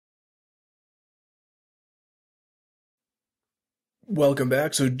Welcome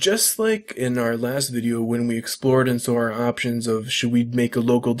back. So just like in our last video when we explored and saw our options of should we make a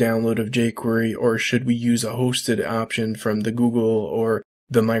local download of jQuery or should we use a hosted option from the Google or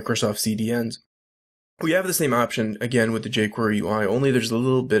the Microsoft CDNs, we have the same option again with the jQuery UI, only there's a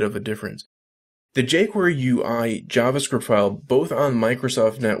little bit of a difference. The jQuery UI JavaScript file, both on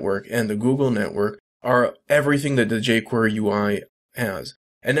Microsoft network and the Google network, are everything that the jQuery UI has.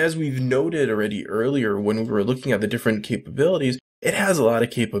 And as we've noted already earlier when we were looking at the different capabilities, it has a lot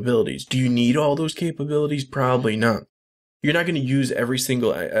of capabilities. Do you need all those capabilities? Probably not. You're not going to use every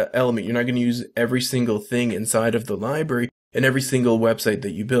single element. You're not going to use every single thing inside of the library and every single website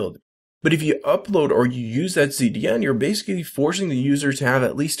that you build. But if you upload or you use that CDN, you're basically forcing the user to have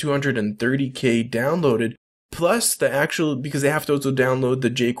at least 230K downloaded, plus the actual, because they have to also download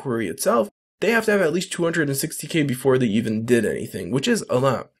the jQuery itself, they have to have at least 260K before they even did anything, which is a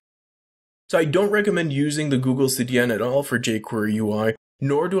lot. So I don't recommend using the Google CDN at all for jQuery UI,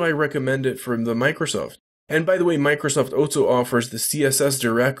 nor do I recommend it from the Microsoft. And by the way, Microsoft also offers the CSS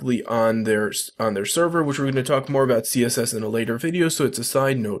directly on their server, which we're going to talk more about CSS in a later video, so it's a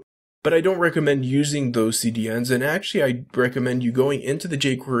side note. But I don't recommend using those CDNs, and actually I recommend you going into the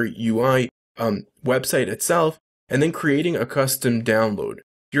jQuery UI website itself and then creating a custom download.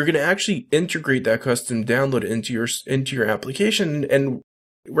 You're going to actually integrate that custom download into your application, and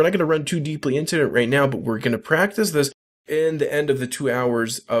we're not going to run too deeply into it right now, but we're going to practice this in the end of the 2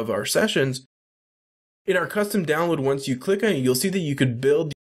 hours of our sessions. In our custom download, once you click on it, you'll see that you could build